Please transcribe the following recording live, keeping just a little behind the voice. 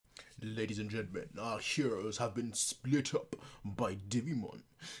Ladies and gentlemen, our heroes have been split up by Digimon.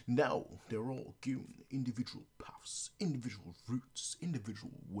 Now they're all given individual paths, individual routes,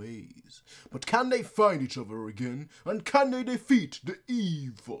 individual ways. But can they find each other again? And can they defeat the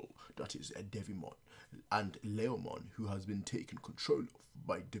evil that is Digimon and Leomon, who has been taken control of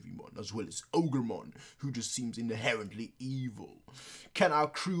by Digimon, as well as Ogremon, who just seems inherently evil? Can our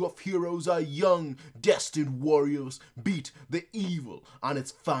crew of heroes, our young, destined warriors, beat the evil and its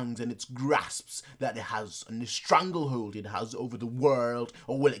fangs and its grasps that it has and the stranglehold it has over the world,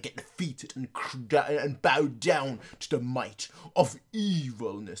 or will it get defeated and bow down to the might of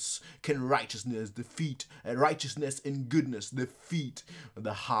evilness? Can righteousness defeat, and righteousness and goodness defeat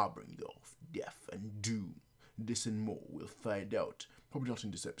the harbinger of death and doom? This and more we'll find out. Probably not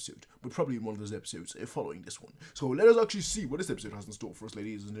in this episode, but probably in one of those episodes following this one. So let us actually see what this episode has in store for us,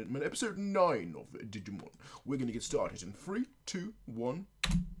 ladies and gentlemen. Episode 9 of Digimon. We're going to get started in 3, 2, 1.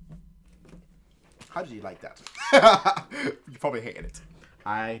 How did you like that? You probably hated it.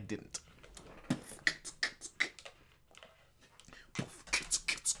 I didn't.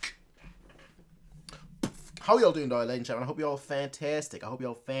 How y'all doing, ladies and gentlemen? I hope y'all fantastic. I hope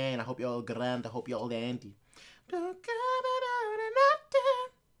y'all fan. I hope y'all grand. I hope y'all dandy.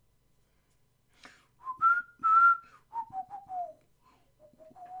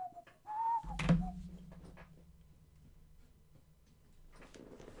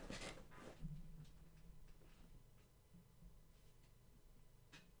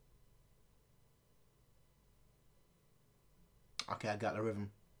 Okay, I got the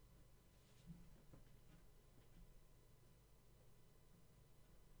rhythm.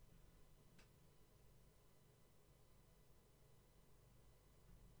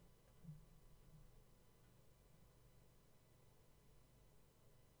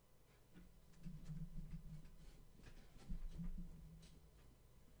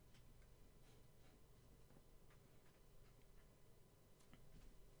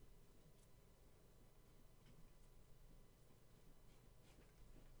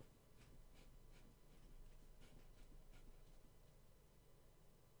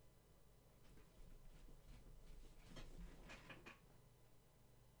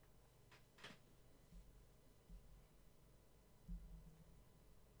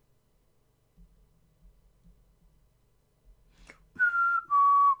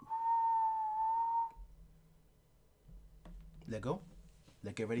 Let go.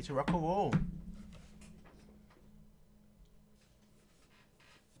 Let's get ready to rock and roll.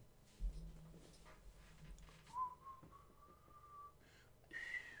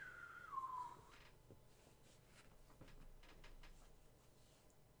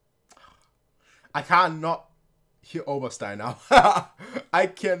 I cannot hear Oberstein now. I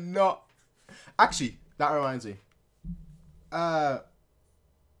cannot. Actually, that reminds me.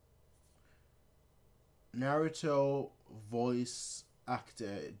 Naruto voice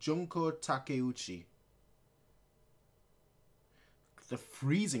actor Junko Takeuchi. The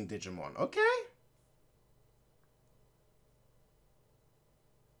freezing Digimon. Okay.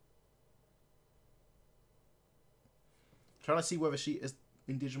 Trying to see whether she is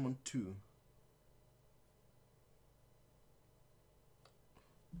in Digimon 2.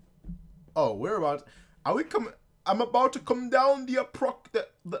 Oh, we're about. Are we coming? I'm about to come down the apocalypse.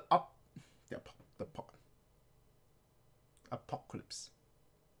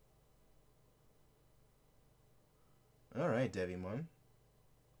 All right, Digimon.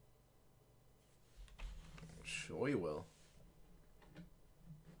 Sure you will.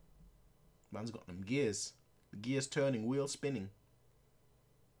 Man's got them gears. The gears turning, wheels spinning.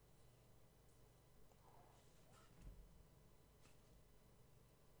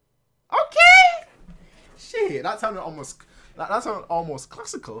 Okay. Shit, that sounded almost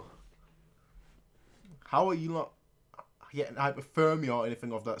classical. How are you not getting hypothermia or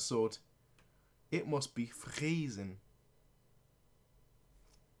anything of that sort? It must be freezing.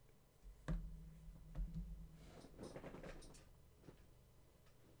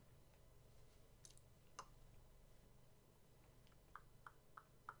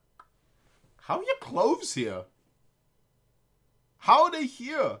 How are your clothes here? How are they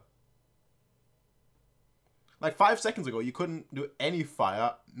here? Like 5 seconds ago, you couldn't do any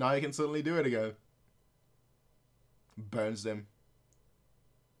fire. Now you can suddenly do it again. Burns them.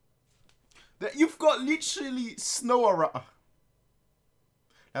 You've got literally snow around.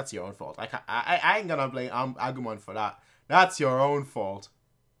 That's your own fault. I ain't gonna blame Agumon for that. That's your own fault.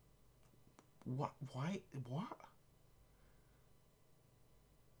 What? Why? What?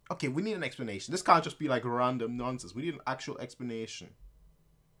 Okay, we need an explanation. This can't just be like random nonsense. We need an actual explanation.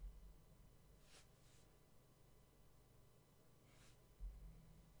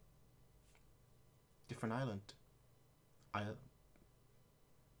 different island.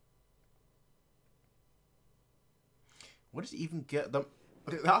 What did you even get them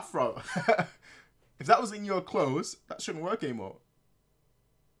that from? If that was in your clothes, that shouldn't work anymore.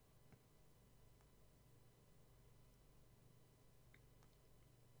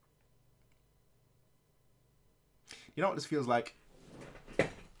 You know what this feels like?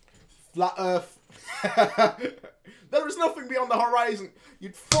 Flat Earth. There is nothing beyond the horizon.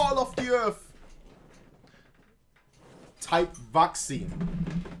 You'd fall off the earth. Type vaccine.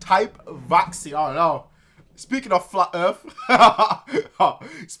 Type vaccine. Oh no. Speaking of flat Earth.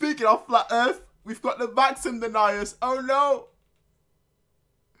 Speaking of flat Earth, we've got the vaccine deniers. Oh no.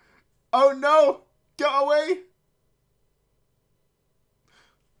 Oh no. Get away.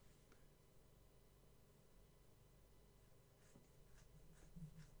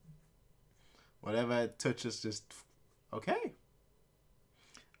 Whatever it touches, just okay.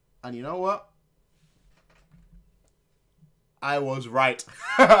 And you know what? I was right.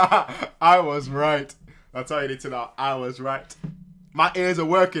 I was right. That's all you need to know. I was right. My ears are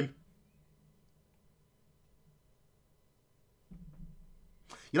working.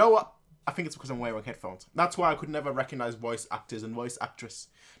 You know what? I think it's because I'm wearing headphones. That's why I could never recognize voice actors and voice actress.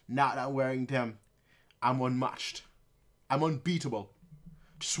 Now that I'm wearing them, I'm unmatched. I'm unbeatable.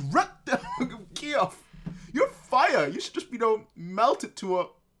 Just rip the key off. You're fire. You should just, you know, melt it to a...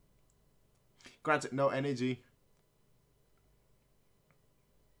 Granted, no energy.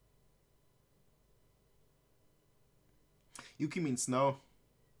 Yuki means snow.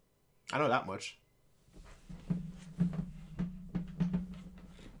 I know that much.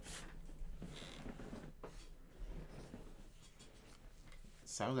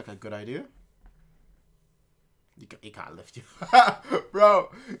 Sounds like a good idea. He can't lift you. Bro,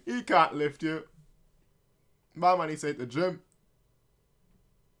 he can't lift you. My man, he said the gym.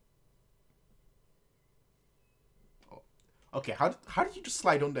 Oh. Okay, how did you just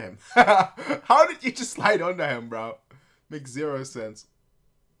slide under him? How did you just slide under him, bro? Makes zero sense.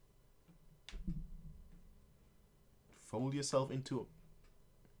 Fold yourself into...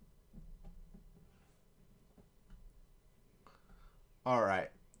 Alright.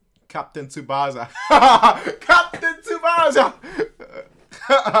 Captain Tsubasa. Captain Tsubasa!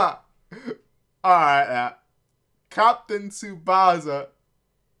 Alright, Captain Tsubasa.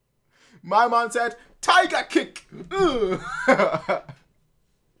 My man said, Tiger Kick!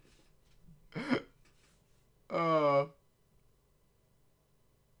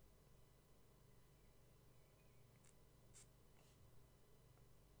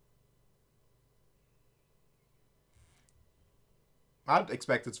 I'd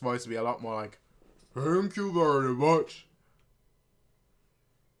expect its voice to be a lot more like, thank you very much.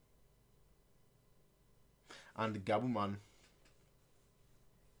 And Gabumon.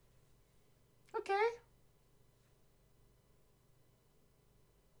 Okay.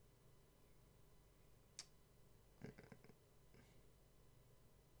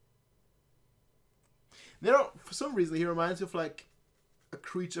 You know, for some reason he reminds me of like a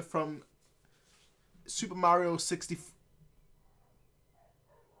creature from Super Mario 64.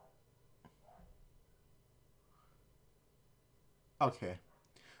 Okay,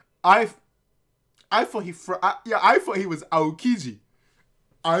 I thought I thought he was Aokiji.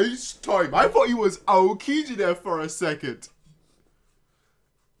 Ice time. I thought he was Aokiji there for a second.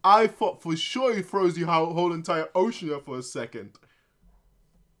 I thought for sure he throws the whole entire ocean there for a second.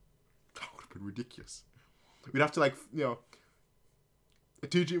 That would have been ridiculous. We'd have to, like, you know, a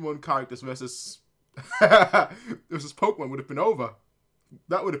Digimon characters versus versus Pokemon would have been over.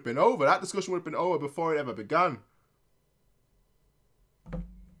 That would have been over. That discussion would have been over before it ever began.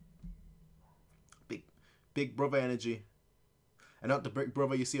 Big brother energy. And not the big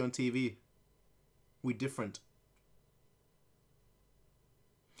brother you see on TV. We different.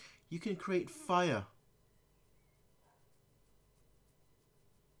 You can create fire.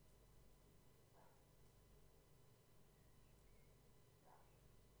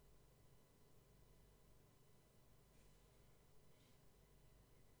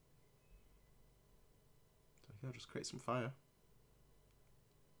 So yeah, just create some fire.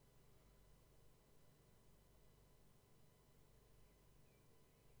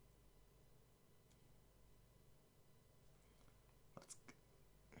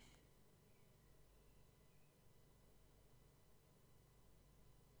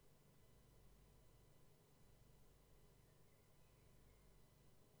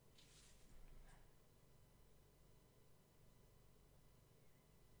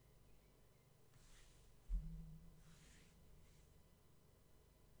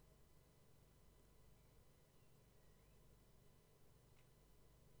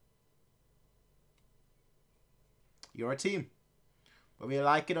 You're a team. Whether you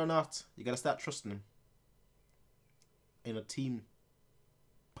like it or not, you gotta start trusting him. In a team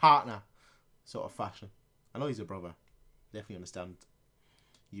partner sort of fashion. I know he's a brother. Definitely understand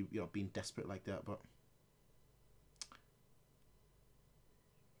you're not being desperate like that, but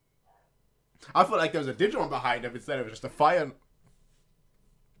I felt like there was a Digimon behind him instead of just a fire.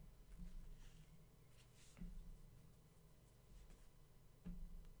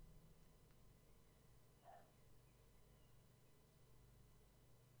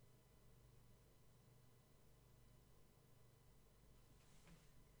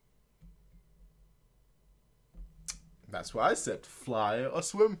 That's what I said. Fly or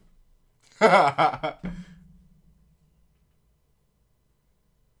swim.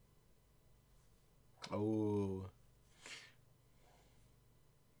 Oh.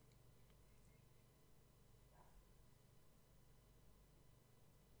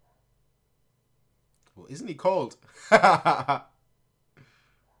 Well, isn't he cold? By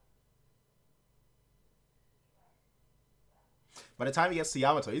the time he gets to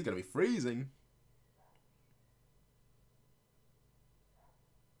Yamato, he's going to be freezing.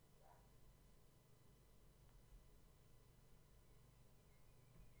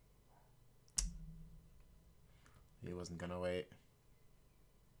 He wasn't going to wait.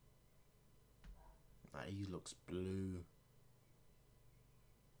 He looks blue.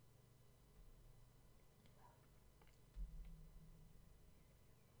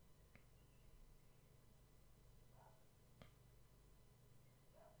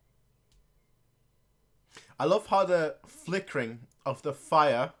 I love how the flickering of the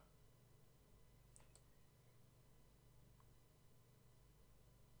fire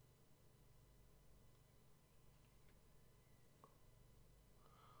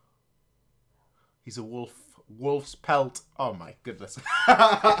he's a wolf. Wolf's pelt. Oh my goodness.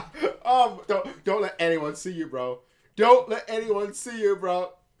 Don't let anyone see you, bro. Don't let anyone see you,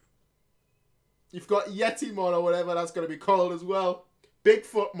 bro. You've got Yetimon or whatever that's going to be called as well.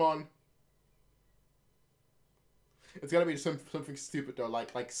 Bigfootmon. It's going to be something stupid though,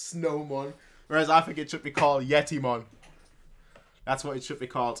 like Snowmon. Whereas I think it should be called Yetimon. That's what it should be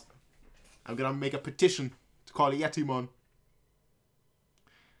called. I'm going to make a petition to call it Yetimon.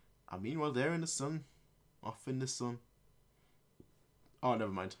 I mean, while they're in the sun. Off in the sun. Oh,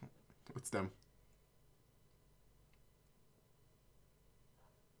 never mind. It's them.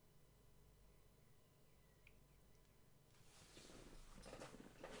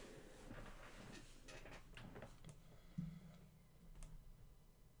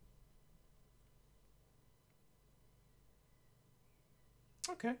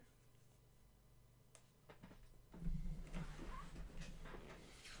 Okay.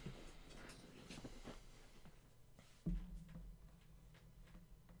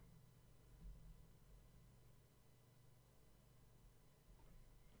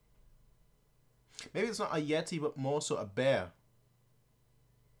 Maybe it's not a Yeti, but more so a bear.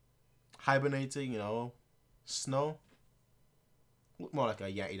 Hibernating, you know. Snow. Look more like a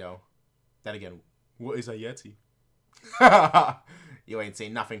Yeti, though. Then again, what is a Yeti? You ain't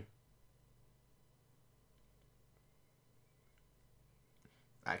seen nothing.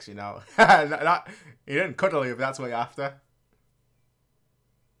 Actually, no. He didn't cuddle you if that's what you're after.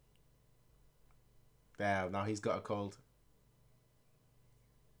 Damn, now he's got a cold.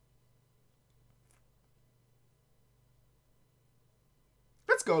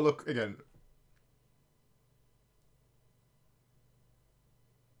 Let's go look again.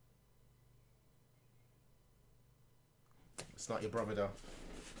 It's not your brother, though.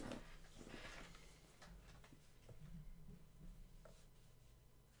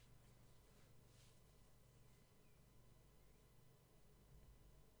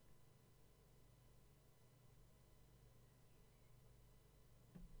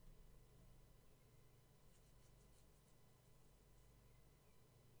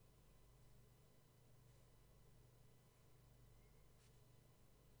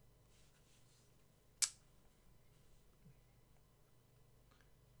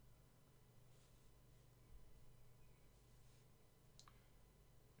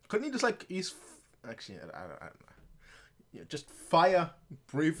 Couldn't he just like actually I don't know. Yeah, just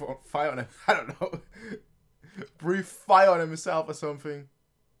breathe fire on him. I don't know. Breathe fire on himself or something.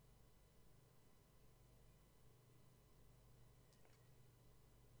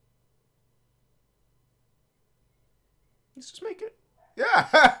 Let's just make it.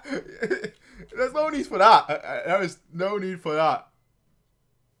 Yeah. There's no need for that. There is no need for that.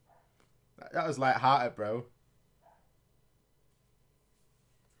 That was light-hearted, bro.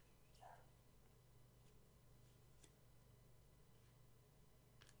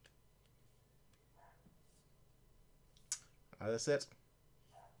 That's it.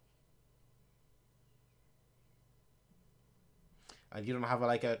 And you don't have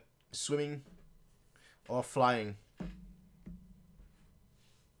like a swimming or flying.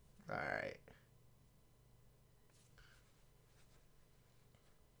 Alright.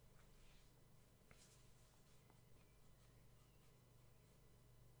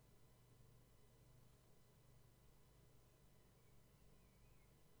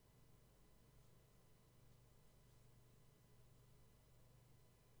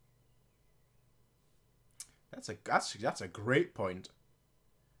 That's a great point.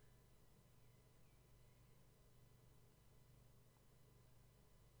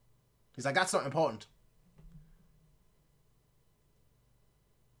 He's like, that's not important.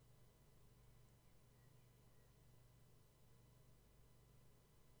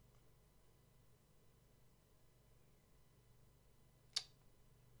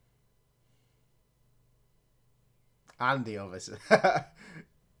 Andy, obviously.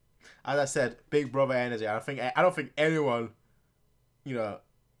 As I said, big brother energy. I don't think anyone, you know,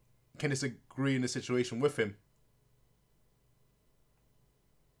 can disagree in the situation with him.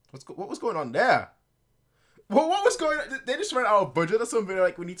 What was going on there? What was going on? They just ran out of budget or something.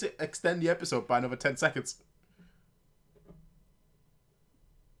 Like, we need to extend the episode by another 10 seconds.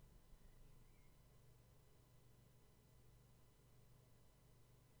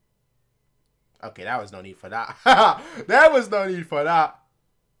 Okay, there was no need for that. There was no need for that.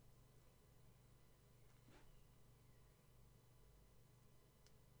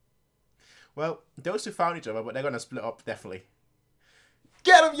 Well, those two found each other, but they're going to split up, definitely.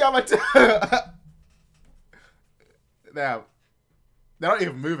 Get him, Yamato! Now, they're not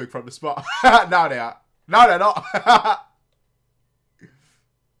even moving from the spot. Now they are. No, they're not.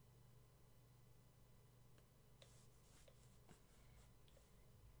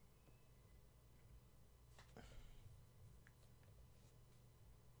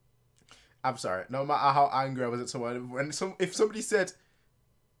 I'm sorry. No matter how angry I was at someone, if somebody said,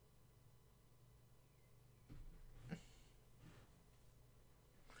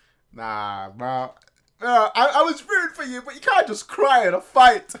 nah, bro. I was rooting for you, but you can't just cry in a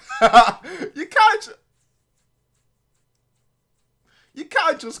fight. You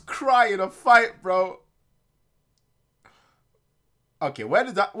can't just cry in a fight, bro. Okay, where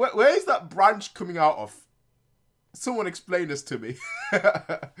is that branch coming out of? Someone explain this to me.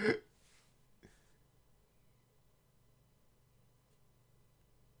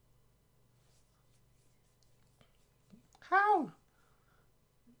 How?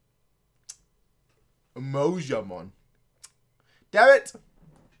 Mojamon. Damn it!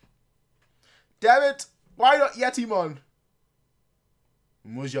 Damn it! Why not Yetimon?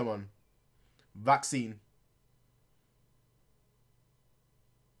 Mojamon. Vaccine.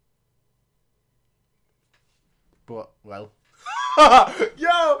 But, well.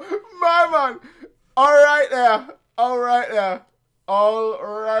 Yo! My man! Alright there! Alright there!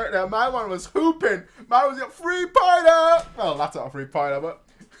 Alright there. My man was hooping. Man was a 3-pointer! Well, that's not a 3-pointer, but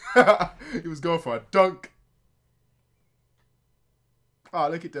he was going for a dunk. Oh,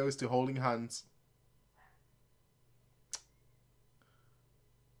 look at those two holding hands.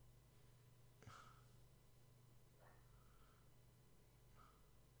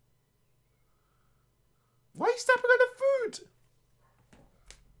 Why are you stepping on the food?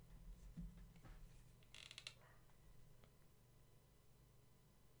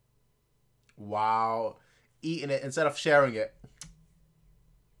 Wow. Eating it instead of sharing it.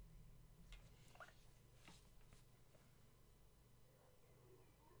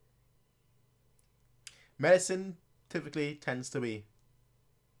 Medicine typically tends to be.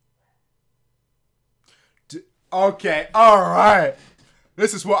 Okay, alright.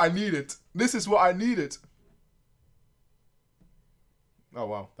 This is what I needed. This is what I needed. Oh,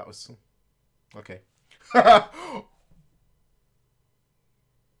 wow. That was... Okay.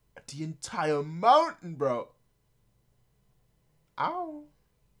 The entire mountain, bro. Ow.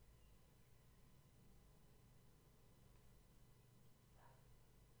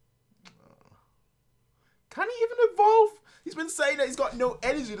 Can he even evolve? He's been saying that he's got no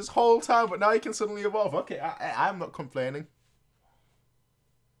energy this whole time, but now he can suddenly evolve. Okay, I'm not complaining.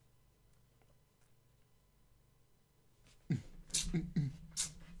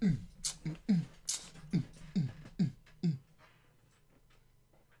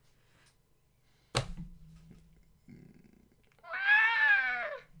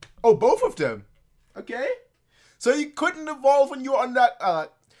 Oh, both of them. Okay. So you couldn't evolve when you were on that.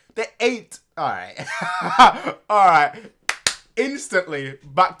 The 8. All right. All right. Instantly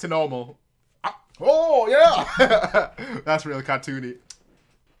back to normal. Oh yeah. That's real cartoony.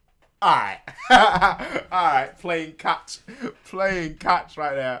 Alright. Alright, playing catch. Playing catch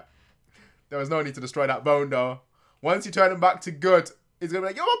right there. There was no need to destroy that bone, though. Once you turn him back to good, he's going to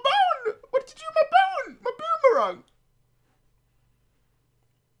be like, yo, my bone! What did you do with my bone? My boomerang!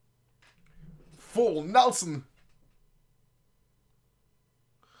 Full Nelson.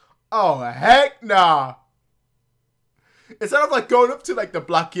 Oh, heck nah. Instead of like going up to like the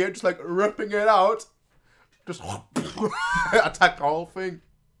black ear, just like ripping it out, just attack the whole thing.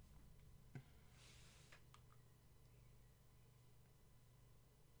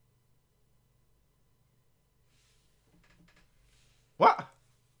 What?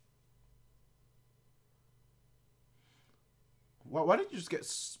 Why did you just get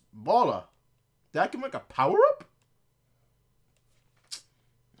smaller? Did I give him like a power up?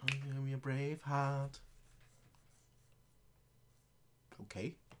 Oh, give me a brave heart.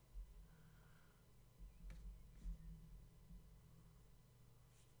 Okay.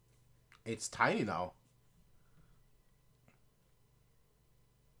 It's tiny now.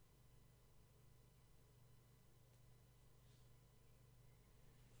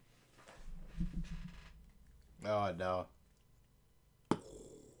 Oh no.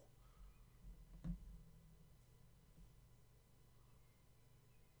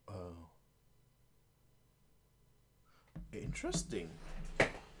 Oh. Interesting.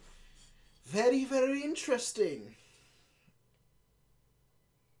 Very, very interesting.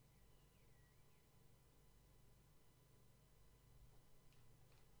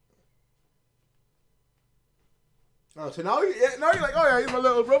 Oh, so now, now you're like, oh yeah, he's my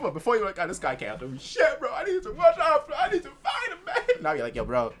little brother. Before you were like, oh, this guy can't do shit, bro. I need to watch out, bro. I need to find him, man. Now you're like, yo,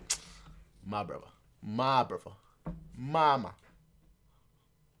 bro, my brother, mama.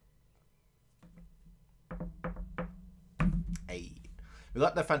 Hey, we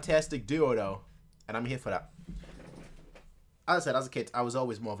got the fantastic duo though, and I'm here for that. As I said, as a kid, I was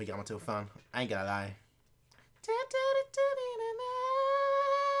always more of a Yamato fan. I ain't gonna lie.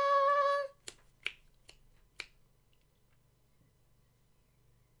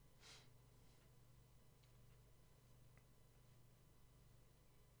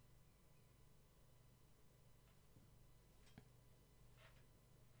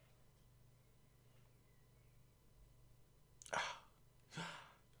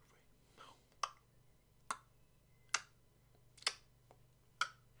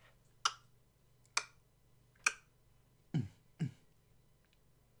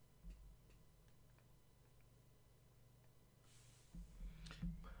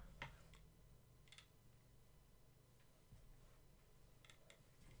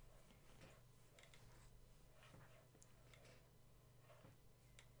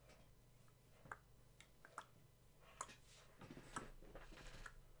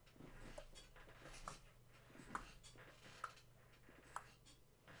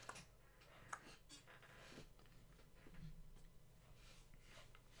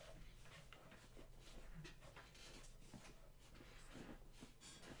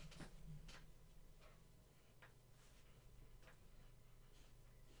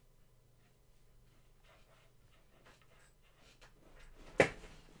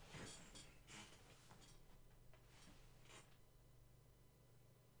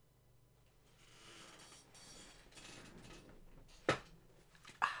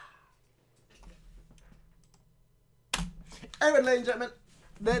 Alright, ladies and gentlemen,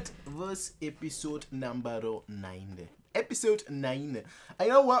 that was episode number 9. Episode 9. And you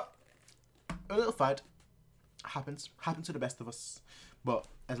know what? A little fight happens to the best of us. But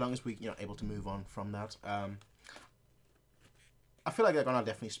as long as we, able to move on from that, I feel like they're gonna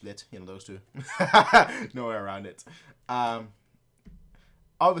definitely split, those two. No way around it.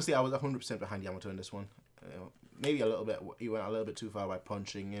 Obviously, I was 100% behind Yamato in this one. Maybe a little bit. He went a little bit too far by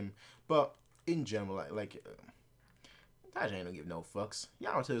punching him, but in general, Kaiji ain't gonna give no fucks.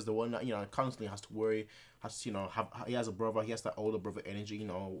 Yamato is the one that, constantly has to worry, he has a brother, he has that older brother energy,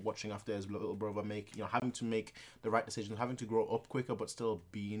 watching after his little brother having to make the right decisions, having to grow up quicker, but still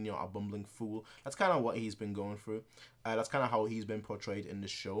being, a bumbling fool. That's kind of what he's been going through. That's kind of how he's been portrayed in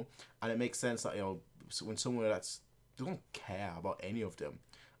this show. And it makes sense that, when someone doesn't care about any of them,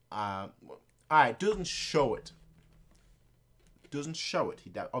 alright, doesn't show it.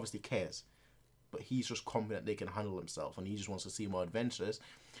 He obviously cares. But he's just confident they can handle himself, and he just wants to see more adventures.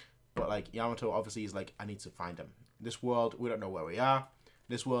 But Yamato obviously is like, I need to find him. This world, we don't know where we are.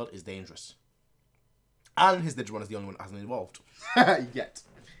 This world is dangerous. And his Digimon is the only one that hasn't evolved. Yet.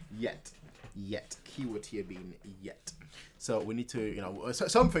 Keyword here being yet. So we need to,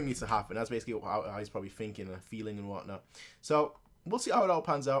 something needs to happen. That's basically how he's probably thinking and feeling and whatnot. So we'll see how it all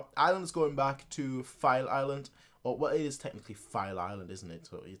pans out. Island is going back to File Island. or well, it is technically File Island, isn't it?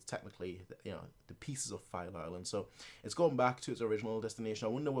 So it's technically, you know, the pieces of File Island. So it's going back to its original destination.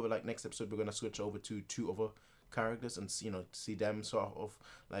 I wonder whether like next episode we're gonna switch over to 2 other characters and, you know, see them sort of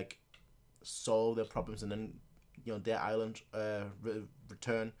like solve their problems, and then, you know, their island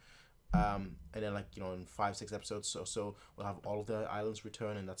return. And then, like, you know, in 5-6 episodes or so, we'll have all of the islands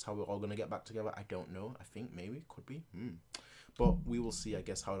return, and that's how we're all gonna get back together. I don't know. I think maybe could be. But we will see, I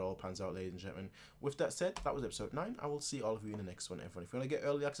guess, how it all pans out, ladies and gentlemen. With that said, that was episode 9. I will see all of you in the next one, everyone. If you want to get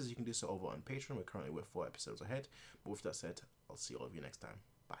early access, you can do so over on Patreon. We're currently with 4 episodes ahead. But with that said, I'll see all of you next time.